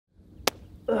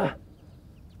Oh,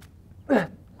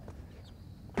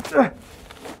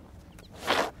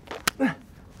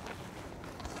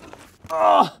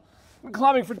 I've been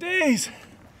climbing for days.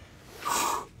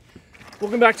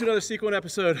 Welcome back to another Sequin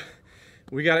episode.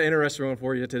 We got an interesting one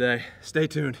for you today. Stay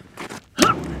tuned.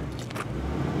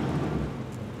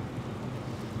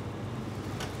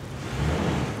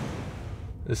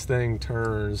 This thing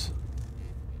turns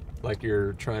like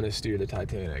you're trying to steer the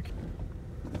Titanic.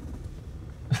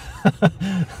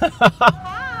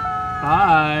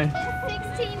 Hi.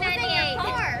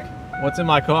 $16.98. What's in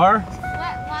my car?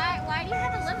 Why do you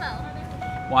have a limo?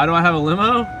 Why do I have a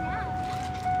limo? Yeah.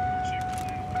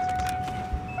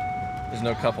 There's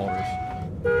no cup holders.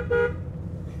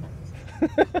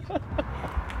 Pretty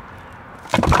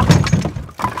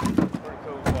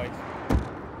cool bike.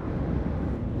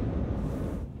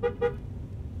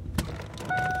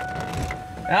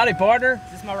 Howdy, partner.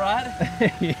 Is this my ride?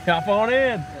 Yeah, hop on in.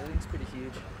 Yeah, that thing's pretty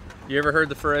huge. You ever heard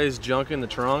the phrase junk in the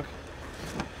trunk?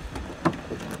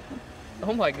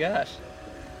 Oh my gosh.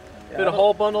 Fit a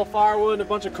whole bundle of firewood and a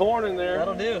bunch of corn in there.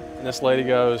 That'll do. And this lady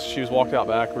goes, she was walked out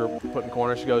back, we were putting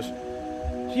corn in, she goes,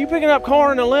 "So you picking up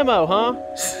corn in a limo, huh?"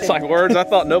 It's like words I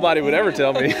thought nobody would ever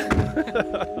tell me.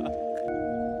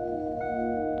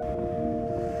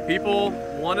 People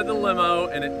wanted the limo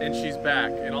and she's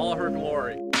back in all of her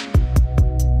glory.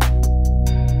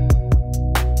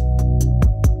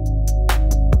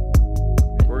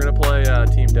 We're gonna play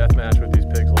team deathmatch with these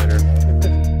pigs later.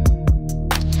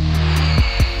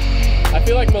 I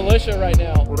feel like militia right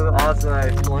now. What are the odds that I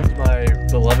plunged my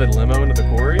beloved limo into the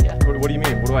quarry? Yeah. What do you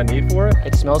mean? What do I need for it?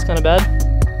 It smells kind of bad.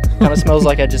 Kind of smells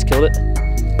like I just killed it.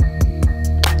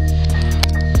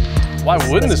 Why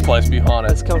wouldn't this place be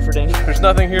haunted? It's comforting. There's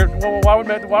nothing here. Well, why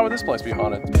would this place be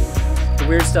haunted? The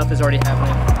weird stuff is already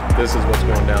happening. This is what's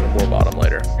going down in Boar Bottom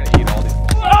later. We're gonna eat all these.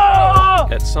 Ah!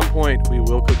 At some point, we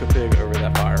will cook a pig over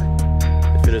that fire.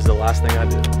 If it is the last thing I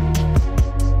do.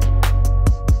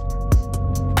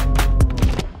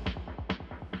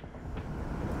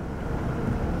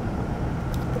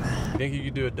 You think you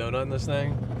could do a donut in this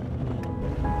thing?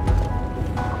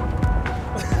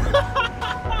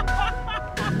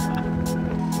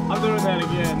 I'm doing that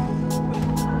again.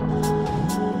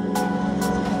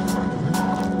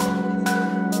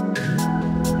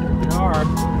 Here we are.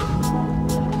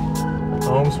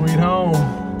 Home sweet home.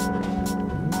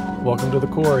 Welcome to the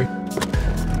quarry.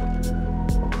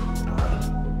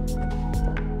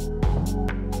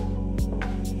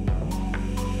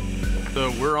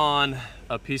 So we're on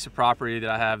a piece of property that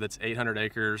I have that's 800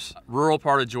 acres, rural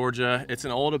part of Georgia. It's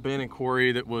an old abandoned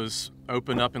quarry that was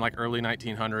opened up in like early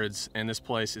 1900s, and this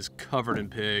place is covered in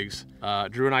pigs.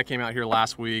 Drew and I came out here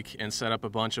last week and set up a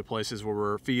bunch of places where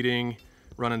we're feeding,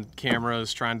 running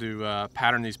cameras, trying to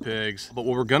pattern these pigs. But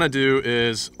what we're gonna do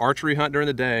is archery hunt during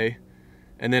the day,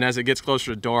 and then as it gets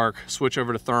closer to dark, switch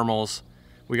over to thermals.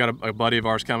 We got a buddy of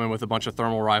ours coming with a bunch of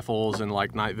thermal rifles and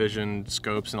like night vision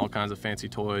scopes and all kinds of fancy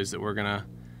toys that we're gonna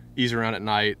ease around at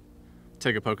night,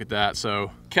 take a poke at that.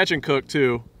 So catch and cook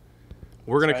too.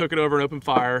 We're gonna cook it over an open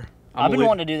fire. I've been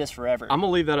wanting to do this forever. I'm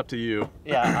gonna leave that up to you.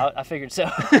 Yeah, I figured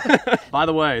so. By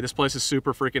the way, this place is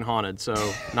super freaking haunted, so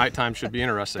nighttime should be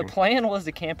interesting. The plan was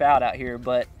to camp out here,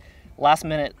 but last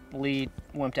minute Lee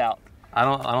wimped out. I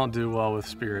don't do well with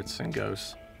spirits and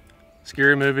ghosts.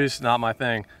 Scary movies, not my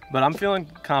thing. But I'm feeling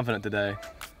confident today.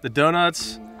 The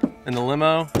donuts and the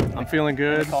limo, I'm feeling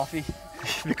good. And the coffee.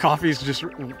 The coffee's just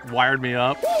wired me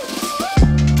up.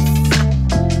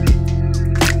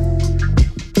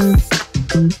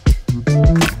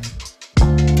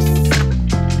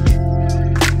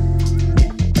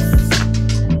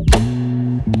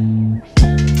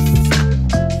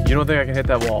 You don't think I can hit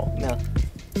that wall? No.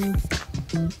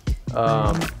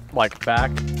 Like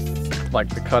back, like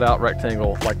the cutout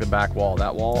rectangle, like the back wall,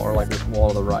 that wall, or like this wall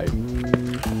to the right?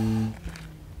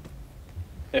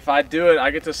 If I do it,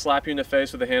 I get to slap you in the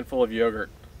face with a handful of yogurt.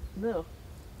 No.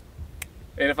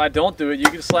 And if I don't do it, you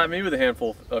can slap me with a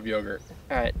handful of yogurt.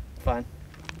 All right, fine.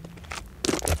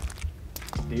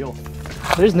 Deal.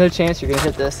 There's no chance you're gonna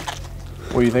hit this.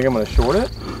 Well, you think I'm gonna short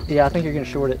it? Yeah, I think you're gonna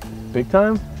short it. Big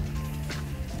time?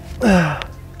 Yeah!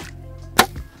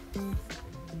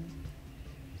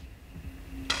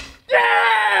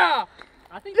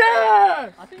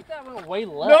 I think that went way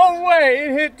left. No way!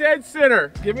 It hit dead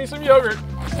center. Give me some yogurt.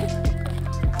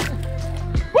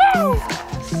 Woo!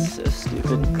 So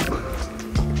stupid.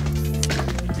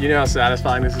 You know how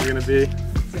satisfying this is gonna be? It's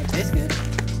gonna taste good.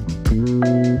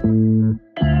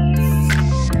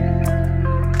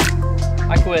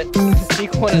 I quit.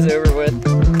 Sequin is over with.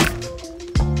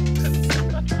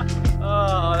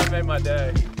 Oh, that made my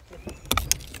day.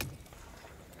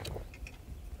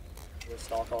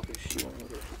 talk is shooting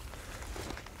over.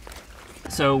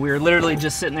 So we were literally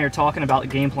just sitting there talking about the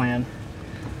game plan.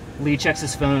 Lee checks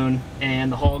his phone, and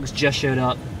the hogs just showed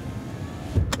up.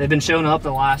 They've been showing up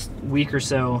the last week or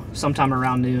so, sometime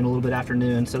around noon, a little bit after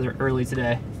noon, so they're early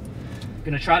today.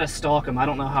 Gonna try to stalk them. I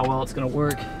don't know how well it's gonna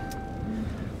work,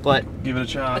 but give it a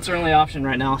shot. It's our only option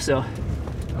right now, so.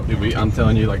 Dude, I'm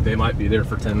telling you, like, they might be there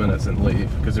for 10 minutes and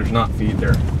leave because there's not feed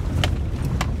there.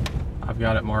 I've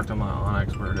got it marked on my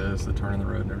Onyx where it is, the turn in the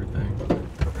road and everything.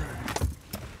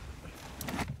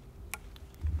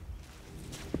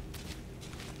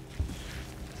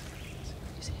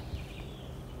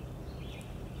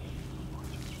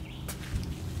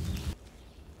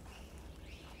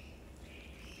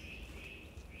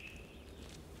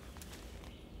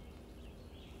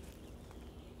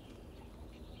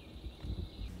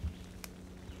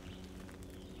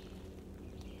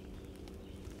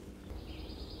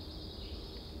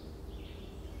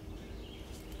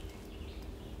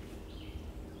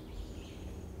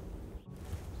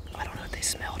 I don't know if they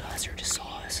smelled us or just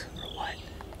saw us or what.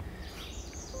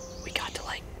 We got to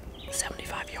like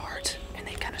 75 yards and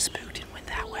they kind of spooked and went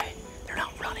that way. They're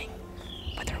not running,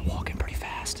 but they're walking pretty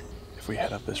fast. If we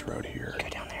head up this road here, Go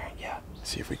down there, yeah.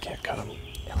 see if we can't catch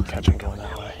them going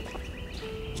that way.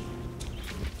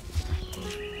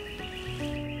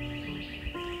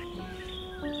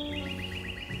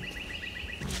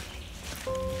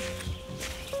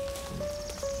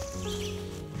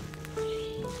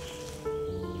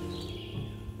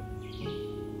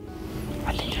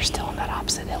 I think they're still on that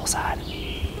opposite hillside.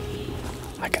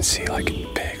 I can see like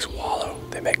pigs wallow.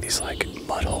 They make these like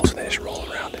mud holes and they just roll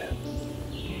around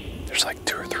in. There's like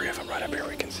 2 or 3 of them right up here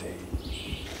we can see.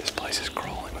 This place is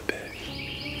crawling with pigs.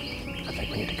 I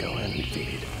think we need to go in and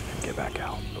feed and get back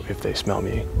out. If they smell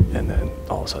me and then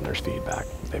all of a sudden there's feedback,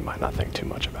 they might not think too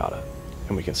much about it.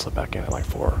 And we can slip back in at like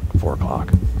 4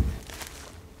 o'clock.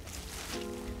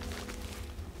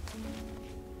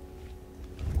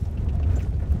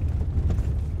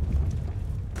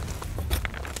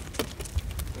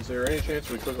 Is there any chance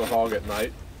we cook a hog at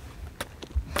night?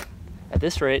 At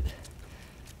this rate,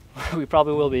 we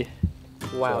probably will be.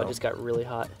 Wow, So- it just got really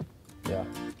hot. Yeah.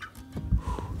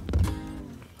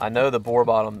 I know the bore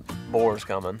bottom bore's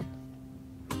coming,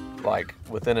 like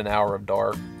within an hour of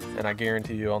dark, and I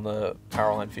guarantee you on the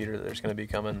power line feeder that there's going to be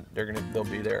coming. They'll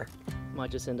be there, Might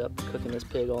just end up cooking this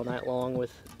pig all night long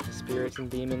with spirits and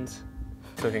demons.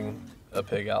 cooking a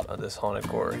pig out of this haunted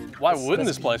quarry. Why wouldn't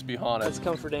this place be haunted? That's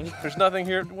comforting. There's nothing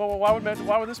here. Well, why would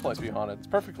this place be haunted? It's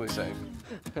perfectly safe.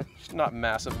 There's not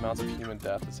massive amounts of human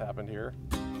death that's happened here.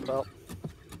 Well,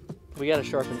 we got a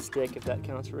sharpened stick if that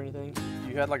counts for anything.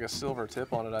 You had like a silver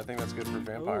tip on it. I think that's good for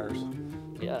vampires.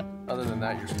 Ooh. Yeah. Other than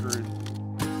that, you're screwed.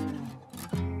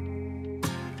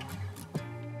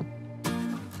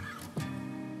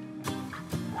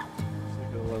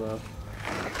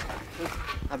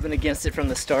 I've been against it from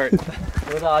the start.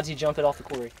 What are the odds you jump it off the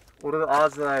quarry? What are the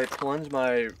odds that I plunge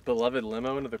my beloved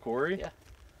limo into the quarry? Yeah.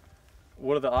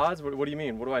 What are the odds? What do you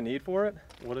mean? What do I need for it?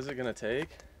 What is it gonna take?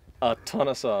 A ton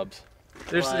of subs.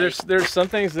 There's some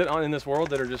things that in this world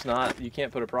that are just not, you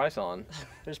can't put a price on.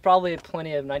 There's probably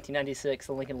plenty of 1996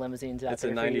 Lincoln limousines out It's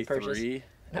there a for you to purchase. 93.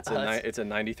 It's a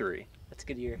 93. That's a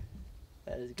good year.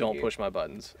 That is a good Don't year. push my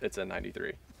buttons. It's a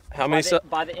 93. How many subs?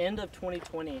 By the end of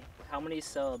 2020, how many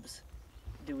subs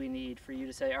do we need for you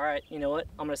to say, all right, you know what?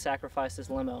 I'm gonna sacrifice this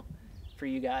limo for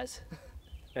you guys.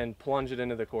 And plunge it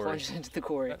into the quarry. Plunge it into the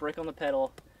quarry, brick on the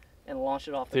pedal, and launch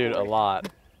it off the Dude, quarry. a lot.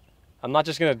 I'm not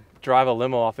just gonna drive a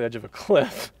limo off the edge of a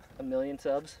cliff. 1 million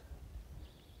subs.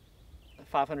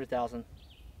 500,000.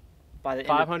 By the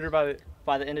 500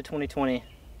 by the end of 2020,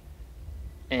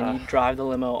 and you drive the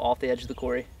limo off the edge of the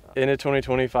quarry. End of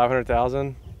 2020,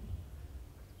 500,000.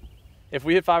 If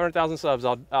we hit 500,000 subs,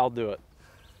 I'll do it.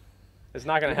 It's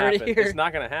not gonna happen. It's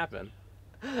not gonna happen.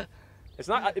 It's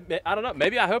not. I don't know.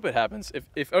 Maybe I hope it happens.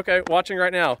 If okay, watching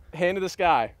right now, hand to the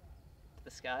sky.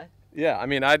 The sky. Yeah, I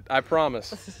mean, I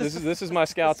promise. This is my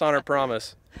Scout's honor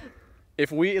promise.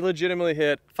 If we legitimately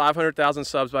hit 500,000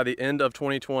 subs by the end of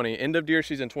 2020, end of deer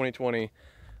season 2020,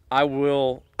 I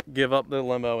will give up the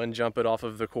limo and jump it off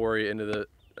of the quarry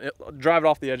drive it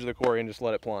off the edge of the quarry and just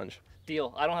let it plunge.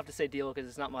 Deal. I don't have to say deal because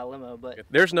it's not my limo, but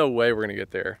There's no way we're gonna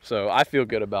get there, so I feel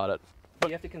good about it.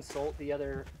 you have to consult the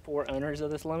other 4 owners of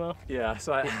this limo. Yeah,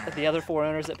 so The other 4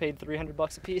 owners that paid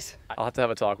 $300 a piece. I'll have to have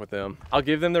a talk with them. I'll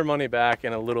give them their money back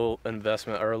and a little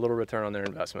investment or a little return on their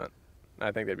investment.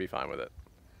 I think they'd be fine with it.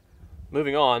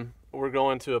 Moving on, we're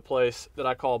going to a place that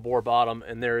I call Boar Bottom,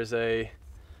 and there is a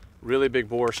really big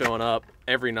boar showing up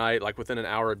every night, like within an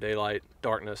hour of daylight,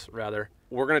 darkness rather.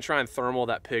 We're gonna try and thermal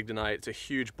that pig tonight. It's a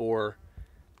huge boar.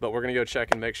 but we're gonna go check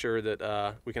and make sure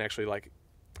that we can actually like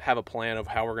have a plan of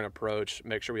how we're gonna approach,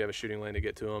 make sure we have a shooting lane to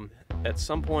get to them. At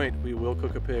some point, we will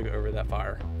cook a pig over that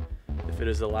fire, if it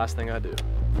is the last thing I do.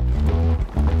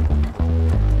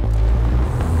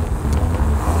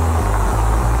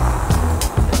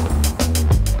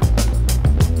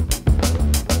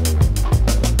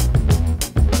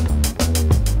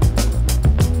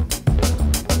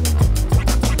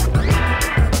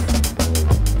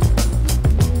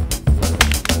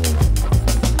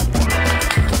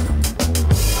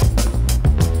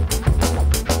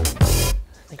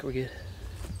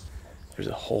 There's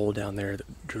a hole down there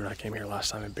that Drew and I came here last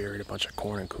time and buried a bunch of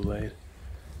corn and Kool-Aid.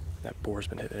 That boar's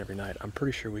been hitting every night. I'm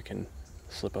pretty sure we can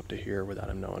slip up to here without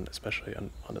him knowing, especially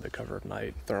under the cover of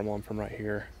night. Thermal him from right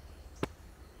here.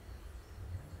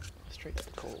 Straight to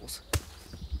the coals.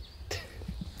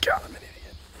 God, I'm an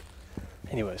idiot.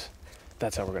 Anyways,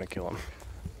 that's how we're gonna kill him.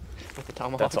 With the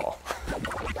tomahawk? That's all.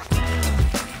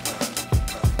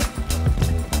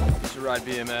 You should ride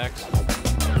BMX.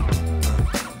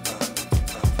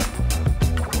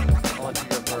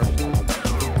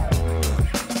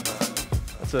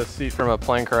 That's a seat from a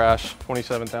plane crash.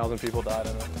 27,000 people died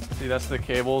in it. See, that's the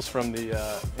cables from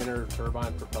the inner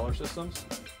turbine propeller systems.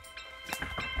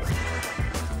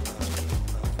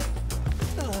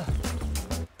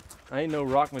 I ain't no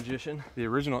rock magician. The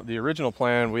original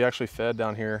plan, we actually fed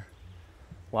down here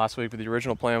last week, but the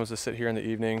original plan was to sit here in the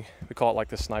evening. We call it like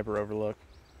the sniper overlook.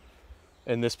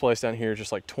 And this place down here is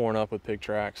just like torn up with pig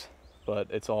tracks, but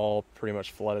it's all pretty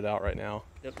much flooded out right now.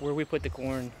 Where we put the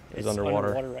corn is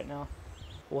underwater right now.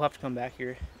 We'll have to come back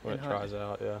here when it hunt. dries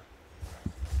out, yeah.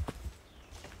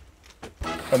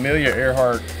 Amelia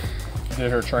Earhart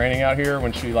did her training out here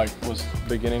when she like was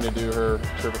beginning to do her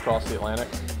trip across the Atlantic.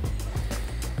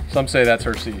 Some say that's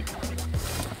her seat.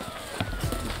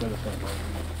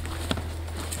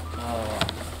 Oh.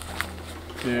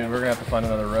 Dude, we're gonna have to find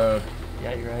another road.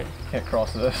 Yeah, you're right. Can't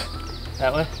cross this.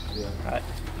 That way? Yeah. All right.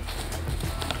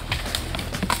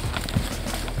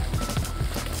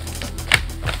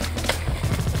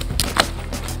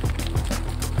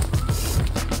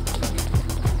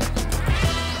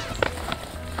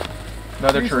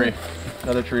 Another tree.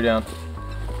 Another tree down.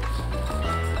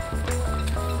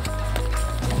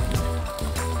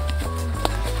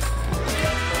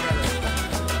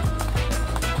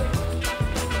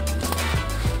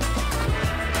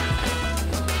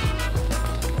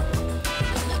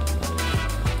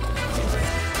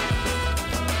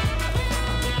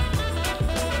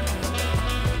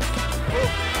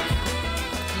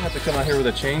 I have to come out here with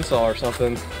a chainsaw or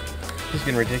something. This is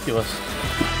getting ridiculous.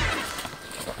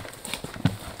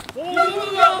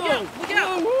 Look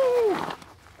out!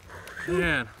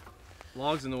 Man,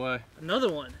 log's in the way.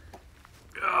 Another one.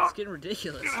 It's getting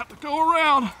ridiculous. Gonna have to go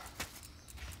around.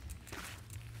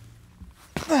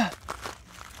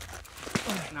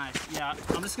 Nice. Yeah,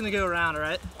 I'm just gonna go around, all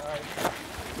right? All right.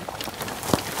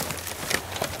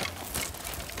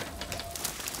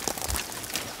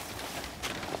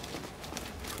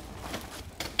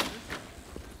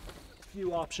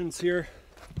 Few options here.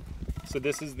 So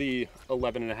this is the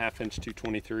 11.5-inch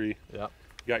 223. Yeah. You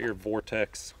got your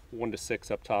Vortex 1 to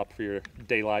 6 up top for your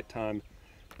daylight time,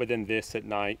 but then this at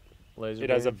night, Laser it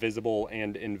beam. has a visible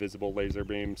and invisible laser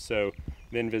beam. So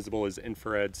the invisible is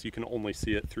infrared, so you can only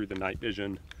see it through the night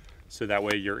vision. So that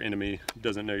way your enemy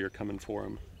doesn't know you're coming for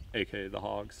them, aka the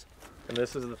hogs. And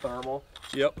this is the thermal.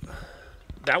 Yep.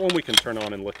 That one we can turn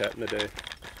on and look at in the day.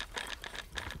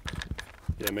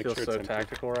 Yeah, make Feels sure so it's empty.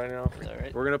 tactical right now. Is that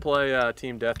right? We're gonna play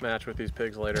team deathmatch with these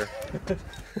pigs later.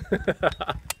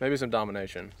 Maybe some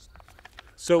domination.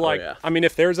 So like, yeah. I mean,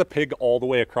 if there's a pig all the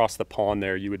way across the pond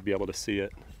there, you would be able to see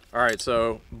it. All right,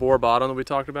 so Boar Bottom that we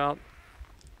talked about.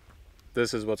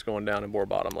 This is what's going down in Boar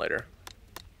Bottom later.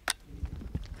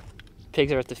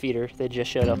 Pigs are at the feeder. They just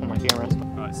showed up on my camera.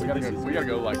 All right, so We gotta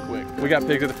go like quick. We got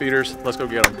pigs at the feeders. Let's go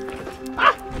get them.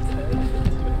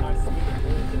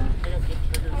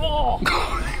 Oh!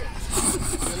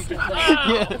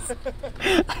 Yes.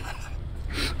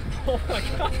 Oh my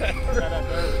god.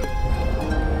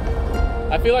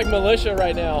 I feel like militia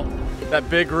right now. That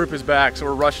big group is back, so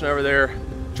we're rushing over there.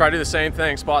 Try to do the same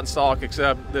thing, spot and stalk,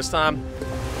 except this time.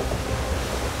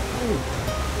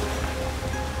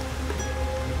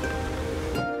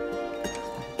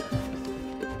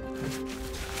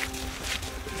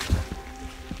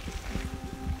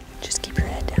 Just keep your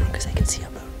head down because they can see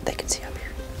up. They can see up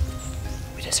here.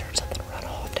 We just heard something run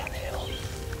off down the hill.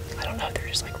 I don't know if they're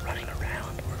just like running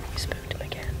around or if we spooked them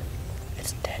again.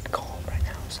 It's dead calm right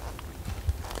now. So.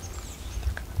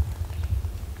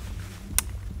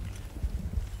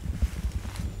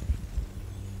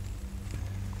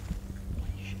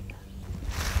 Holy shit.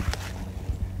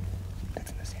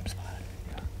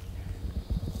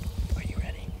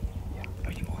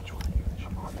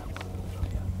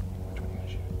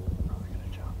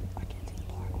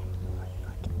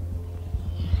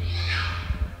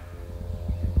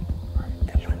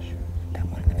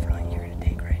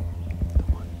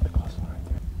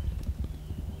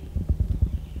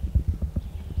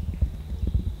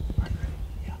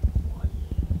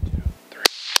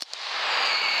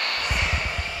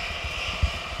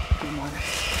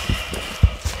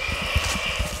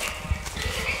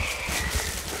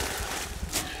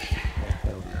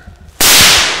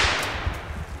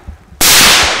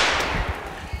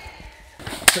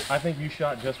 I think you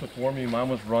shot just before me. Mine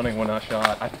was running when I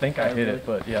shot. I think I hit it,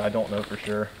 but yeah, I don't know for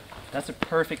sure. That's a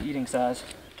perfect eating size.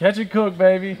 Catch and cook,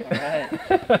 baby. All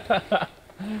right.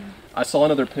 I saw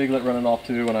another piglet running off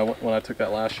too when I took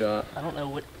that last shot. I don't know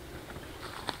what.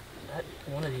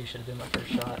 One of these should have been my first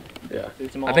shot. Yeah.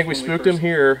 I think we spooked them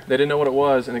here. They didn't know what it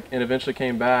was, and eventually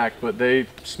came back. But they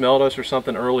smelled us or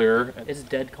something earlier. It's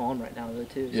dead calm right now though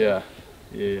too. So Yeah.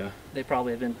 Yeah. they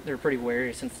probably have been. They're pretty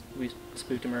wary since we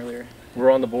spooked them earlier.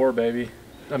 We're on the board, baby.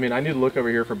 I mean, I need to look over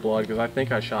here for blood because I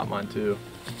think I shot mine too.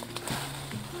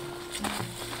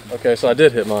 Okay, so I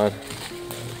did hit mine.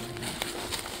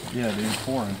 Yeah, dude,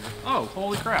 pouring. Oh,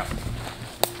 holy crap.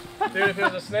 Dude, if it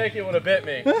was a snake, it would have bit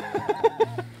me.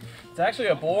 It's actually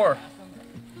a boar.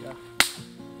 Yeah.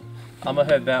 I'm gonna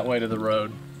head that way to the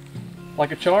road.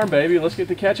 Like a charm, baby. Let's get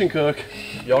the catch and cook.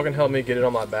 Y'all can help me get it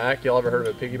on my back. Y'all ever heard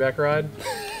of a piggyback ride?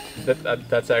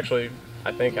 That's actually,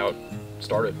 I think, how it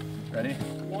started. Ready?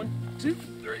 1, 2,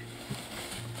 3.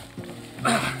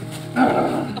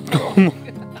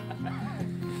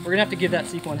 We're gonna have to give that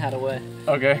sequin hat away.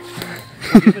 Okay.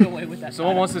 Give it away with that.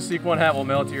 Someone wants the sequin hat, we'll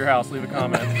mail it to your house. Leave a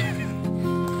comment.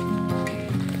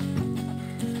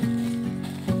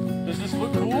 Does this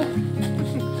look cool?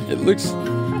 It looks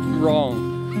wrong.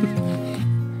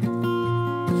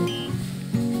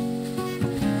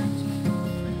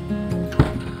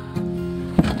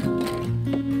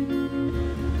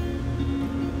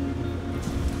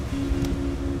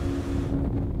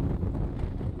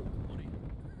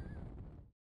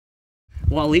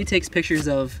 While Lee takes pictures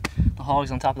of the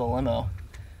hogs on top of the limo,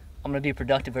 I'm gonna be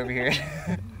productive over here.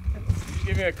 You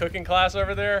give me a cooking class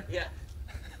over there? Yeah.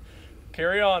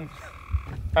 Carry on.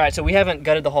 All right, so we haven't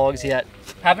gutted the hogs yet.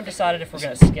 Haven't decided if we're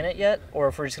gonna skin it yet or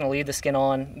if we're just gonna leave the skin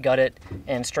on, gut it,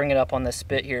 and string it up on this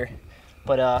spit here.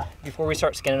 But before we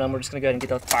start skinning them, we're just gonna go ahead and get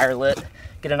the fire lit,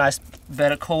 get a nice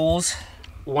bed of coals.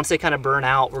 Once they kind of burn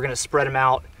out, we're gonna spread them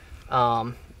out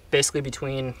basically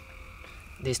between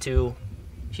these two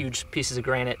huge pieces of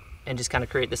granite and just kind of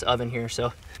create this oven here.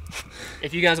 So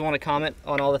if you guys want to comment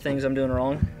on all the things I'm doing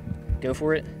wrong, go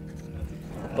for it.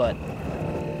 But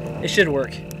it should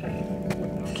work.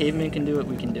 If cavemen can do it,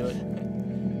 we can do it.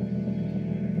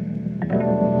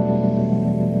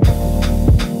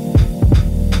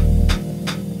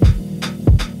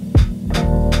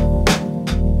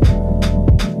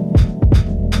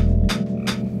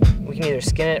 We can either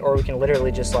skin it or we can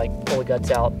literally just like pull the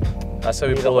guts out. I say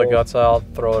we pull the guts out,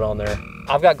 throw it on there.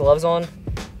 I've got gloves on.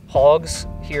 Hogs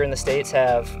here in the States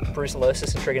have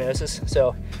brucellosis and trichinosis.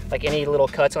 So like any little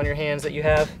cuts on your hands that you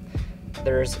have,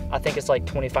 I think it's like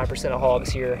 25% of hogs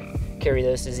here carry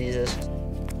those diseases.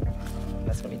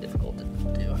 That's gonna be difficult to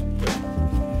do.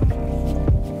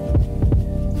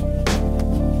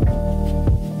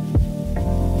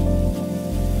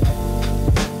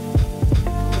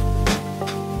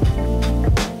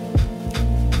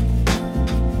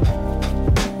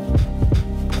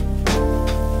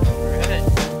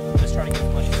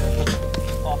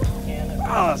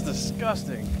 Oh, that's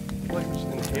disgusting. It's like just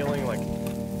inhaling like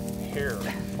hair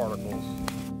particles.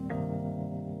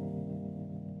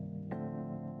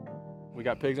 We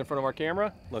got pigs in front of our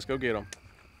camera. Let's go get them.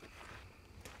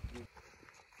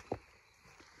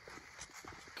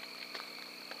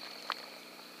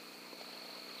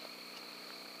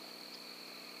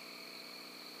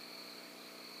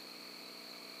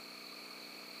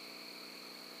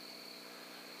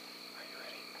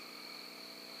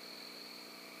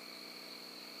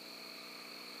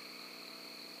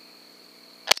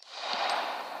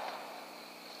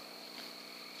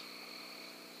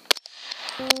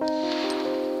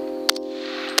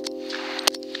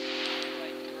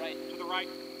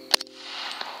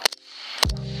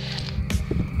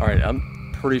 All right,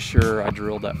 I'm pretty sure I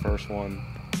drilled that first one.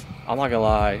 I'm not gonna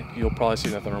lie, you'll probably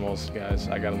see in the thermals, guys.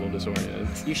 I got a little disoriented.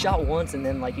 You shot once and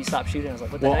then like you stopped shooting. I was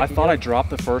like, what the Well, heck I thought I dropped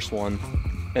the first one,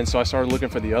 and so I started looking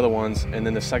for the other ones, and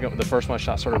then the first one I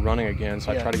shot started running again,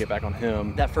 so I tried to get back on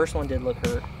him. That first one did look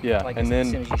hurt. Yeah, like, and as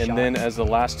soon as you shot. then as the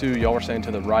last two, y'all were saying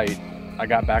to the right, I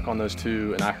got back on those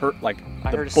two, and I heard like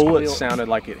I the heard a bullet squeal. sounded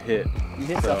like it hit. You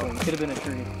hit So- something. It could have been a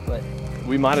tree, but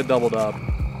We might have doubled up.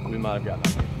 We might have gotten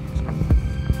lucky.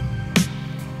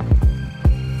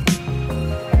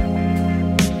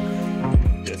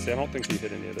 Yeah, see, I don't think he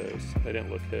hit any of those. They didn't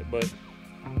look hit, but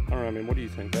I don't know. I mean, what do you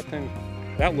think?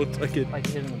 That looked like it. like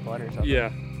you hit in the butt or something.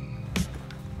 Yeah.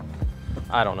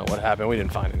 I don't know what happened. We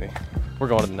didn't find any. We're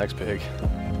going to the next pig.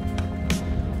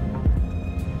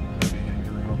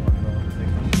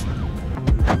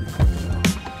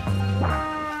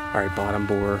 All right, bottom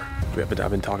bore.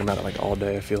 I've been talking about it like all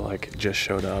day. I feel like it just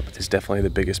showed up. It's definitely the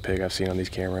biggest pig I've seen on these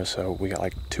cameras. So we got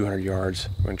like 200 yards.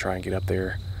 We're gonna try and get up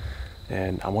there,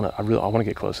 and I want to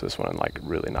get close to this one and like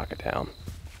really knock it down.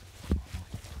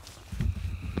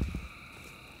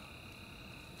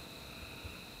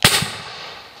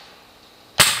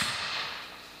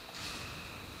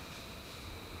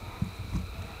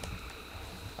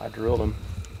 I drilled him.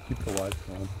 Keep the lights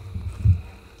on.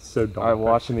 So dark. I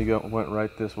watched him. He went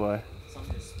right this way.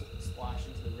 Something just splashed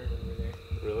into the river over there.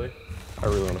 Really? I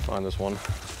really want to find this one.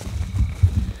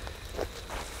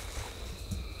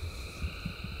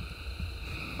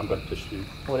 I'm about to shoot.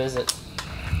 What is it?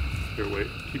 Here, wait.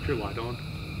 Keep your light on.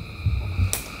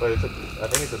 Wait, I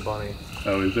think it's a bunny.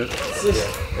 Oh, is it?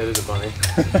 Yeah, it is a bunny.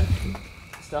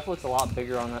 Stuff looks a lot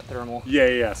bigger on that thermal.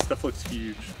 Yeah. Stuff looks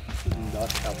huge.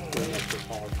 That's how big the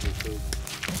hog this is.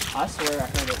 I swear I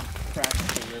heard it crash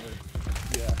into the river.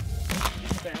 Yeah. You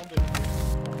found it.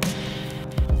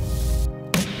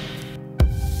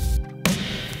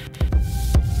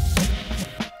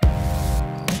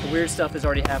 The weird stuff is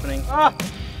already happening. I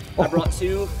brought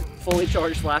 2 fully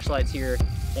charged flashlights here,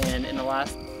 and in the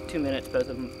last 2 minutes, both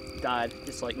of them died,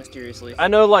 just like mysteriously. I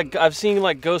know, like I've seen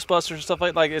like Ghostbusters and stuff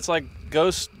like it's like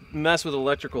ghosts mess with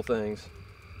electrical things.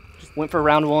 Went for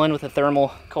round 1 with a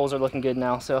thermal. Coals are looking good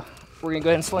now, so we're gonna go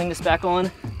ahead and sling this back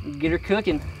on, and get her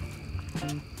cooking,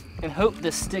 and hope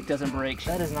this stick doesn't break.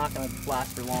 That is not gonna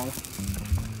last for long.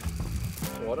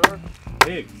 What are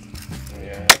pigs?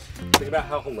 Yeah. Think about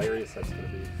how hilarious that's gonna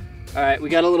be. All right, we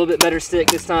got a little bit better stick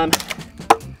this time.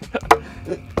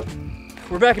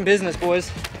 We're back in business,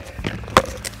 boys.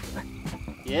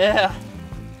 Yeah.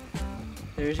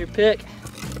 There's your pick.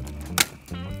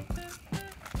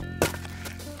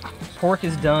 Pork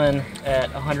is done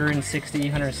at 160,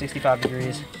 165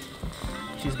 degrees.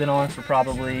 She's been on for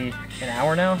probably an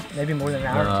hour now, maybe more than an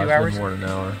hour, 2 hours. More than an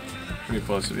hour. Pretty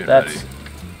close to being That's, ready.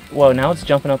 whoa, now it's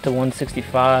jumping up to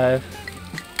 165.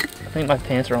 I think my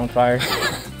pants are on fire.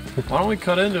 Why don't we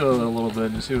cut into it a little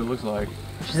bit and see what it looks like?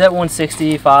 She's at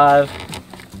 165.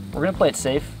 We're gonna play it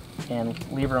safe and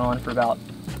leave her on for about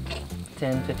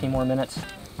 10, 15 more minutes.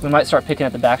 We might start picking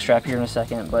at the back strap here in a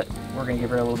second, but we're gonna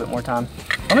give her a little bit more time.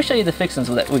 Let me show you the fixings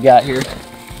that we got here.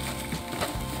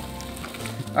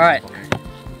 All right,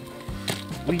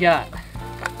 we got.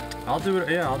 I'll do it.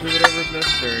 Yeah, I'll do whatever's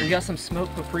necessary. We got some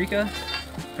smoked paprika,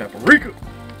 Paprika.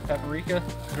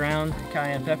 ground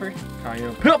cayenne pepper.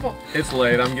 Cayenne pepper. It's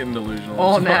late. I'm getting delusional.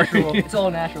 All I'm sorry. natural. It's all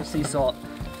natural sea salt.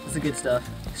 It's the good stuff.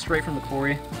 Straight from the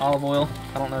quarry. Olive oil.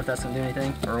 I don't know if that's gonna do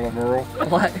anything.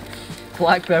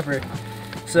 Black pepper.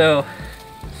 So,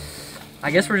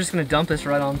 I guess we're just gonna dump this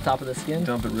right on top of the skin.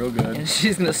 Dump it real good. And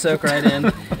she's gonna soak right in,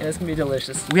 and it's gonna be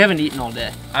delicious. We haven't eaten all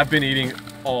day. I've been eating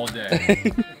all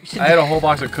day. I had a whole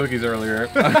box of cookies earlier.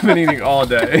 I've been eating all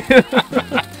day.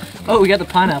 Oh, we got the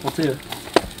pineapple too.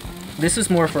 This is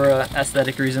more for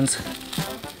aesthetic reasons.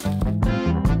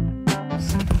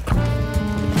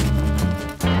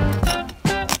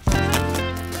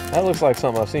 That looks like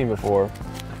something I've seen before.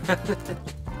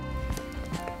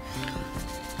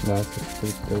 No, it's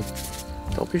pretty good.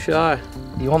 Don't be shy.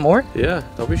 Do you want more? Yeah,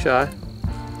 don't be shy.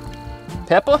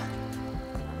 Pepper?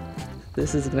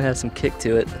 This is gonna have some kick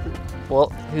to it. Well,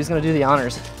 who's gonna do the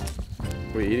honors?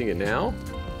 Are we eating it now?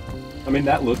 I mean,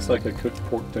 that looks like a cooked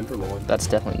pork tenderloin. That's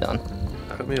definitely done.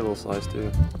 Cut me a little slice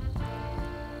too.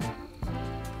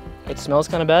 It smells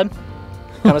kind of bad.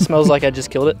 Kind of smells like I just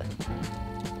killed it.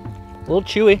 A little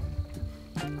chewy.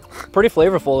 Pretty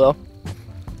flavorful though.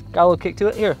 Got a little kick to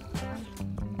it. Here.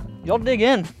 Y'all dig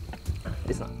in.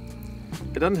 It's not.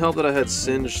 It doesn't help that I had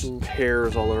singed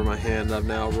hairs all over my hand. I've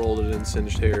now rolled it in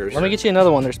singed hairs. Let me get you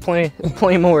another one. There's plenty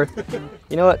more.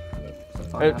 You know what?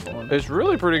 It's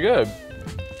really pretty good.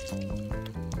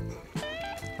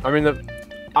 I mean,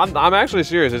 I'm actually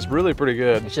serious. It's really pretty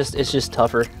good. It's just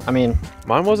tougher. I mean,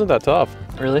 mine wasn't that tough.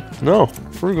 Really? No,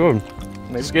 pretty good.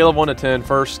 Maybe. Scale of 1 to 10,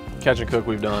 first catch and cook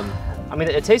we've done. I mean,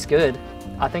 it tastes good.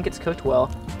 I think it's cooked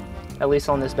well, at least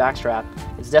on this back strap.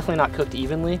 It's definitely not cooked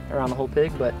evenly around the whole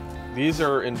pig, but These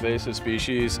are invasive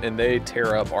species and they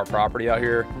tear up our property out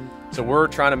here. So we're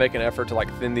trying to make an effort to like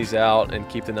thin these out and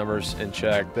keep the numbers in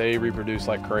check. They reproduce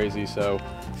like crazy. So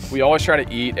we always try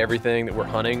to eat everything that we're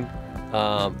hunting,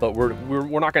 but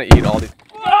we're not gonna eat all these.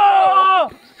 Oh!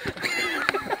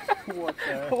 What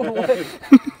the heck?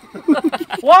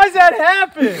 Why's that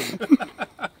happen?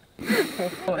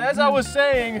 As I was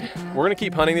saying, we're gonna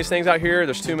keep hunting these things out here.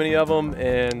 There's too many of them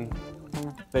and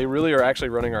they really are actually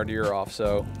running our deer off.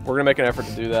 So we're gonna make an effort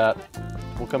to do that.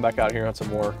 We'll come back out here on some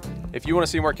more. If you wanna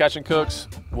see more catch and cooks,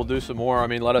 we'll do some more. I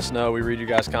mean, let us know. We read you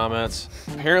guys' comments.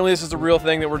 Apparently, this is the real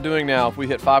thing that we're doing now. If we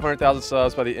hit 500,000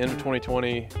 subs by the end of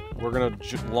 2020, we're gonna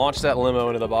launch that limo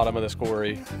into the bottom of this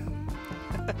quarry.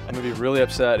 I'm gonna be really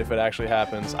upset if it actually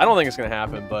happens. I don't think it's gonna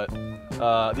happen, but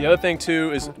the other thing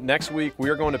too is next week we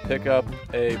are going to pick up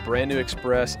a brand new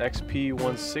Express XP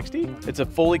 160. It's a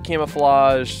fully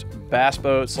camouflaged bass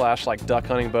boat slash like duck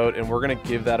hunting boat, and we're gonna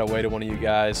give that away to one of you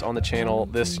guys on the channel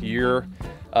this year.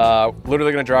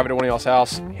 Literally gonna drive it to one of y'all's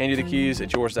house, hand you the keys,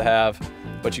 it's yours to have,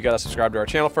 but you gotta subscribe to our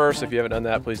channel first. If you haven't done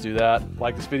that, please do that.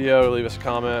 Like this video, leave us a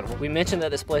comment. We mentioned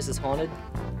that this place is haunted.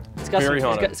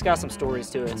 It's got some stories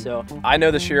to it, so. I know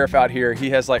the sheriff out here, he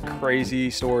has like crazy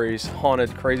stories,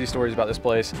 haunted, crazy stories about this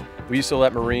place. We used to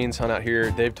let Marines hunt out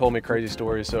here. They've told me crazy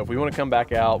stories, so if we wanna come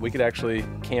back out, we could actually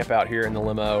camp out here in the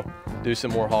limo, do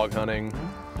some more hog hunting.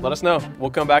 Let us know.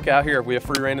 We'll come back out here if we have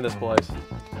free reign of this place.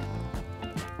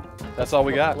 That's all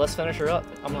we got. Let's finish her up.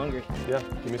 I'm hungry. Yeah,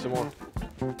 give me some more.